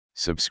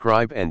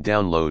Subscribe and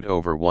download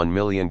over 1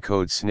 million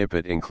code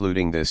snippet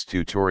including this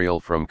tutorial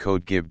from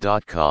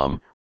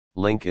codegive.com,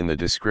 link in the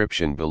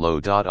description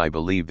below. I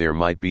believe there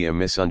might be a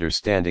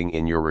misunderstanding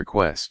in your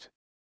request.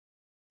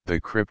 The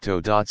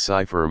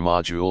crypto.cipher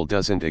module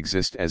doesn't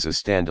exist as a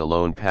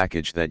standalone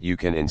package that you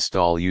can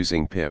install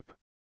using pip.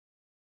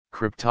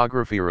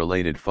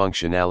 Cryptography-related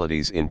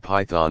functionalities in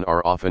Python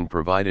are often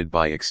provided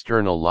by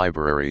external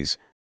libraries,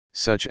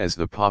 such as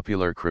the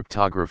popular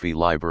cryptography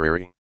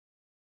library.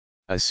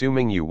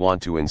 Assuming you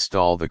want to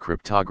install the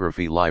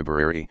cryptography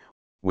library,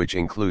 which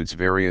includes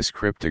various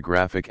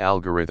cryptographic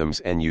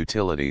algorithms and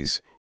utilities,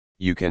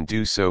 you can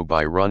do so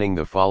by running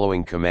the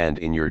following command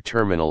in your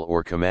terminal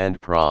or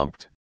command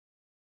prompt.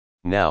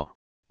 Now,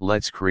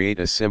 let's create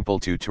a simple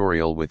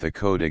tutorial with a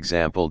code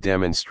example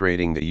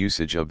demonstrating the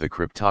usage of the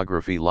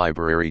cryptography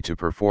library to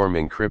perform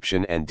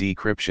encryption and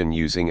decryption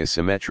using a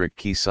symmetric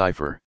key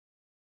cipher.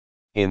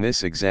 In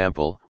this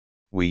example,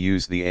 we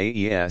use the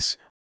AES,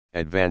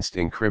 Advanced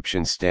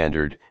Encryption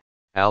Standard,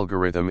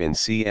 algorithm in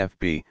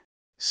CFB,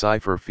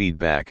 Cipher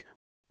Feedback,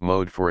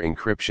 mode for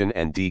encryption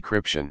and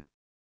decryption.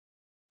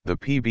 The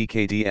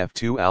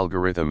PBKDF2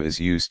 algorithm is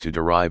used to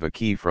derive a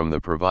key from the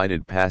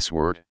provided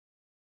password.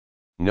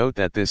 Note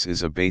that this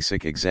is a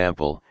basic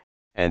example,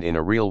 and in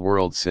a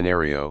real-world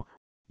scenario,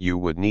 you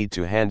would need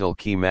to handle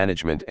key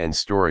management and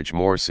storage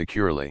more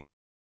securely.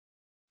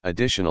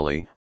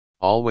 Additionally,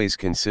 always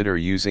consider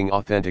using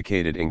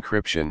authenticated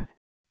encryption,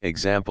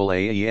 example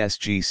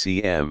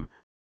AES-GCM,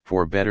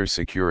 for better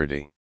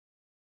security.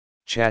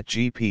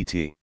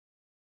 ChatGPT.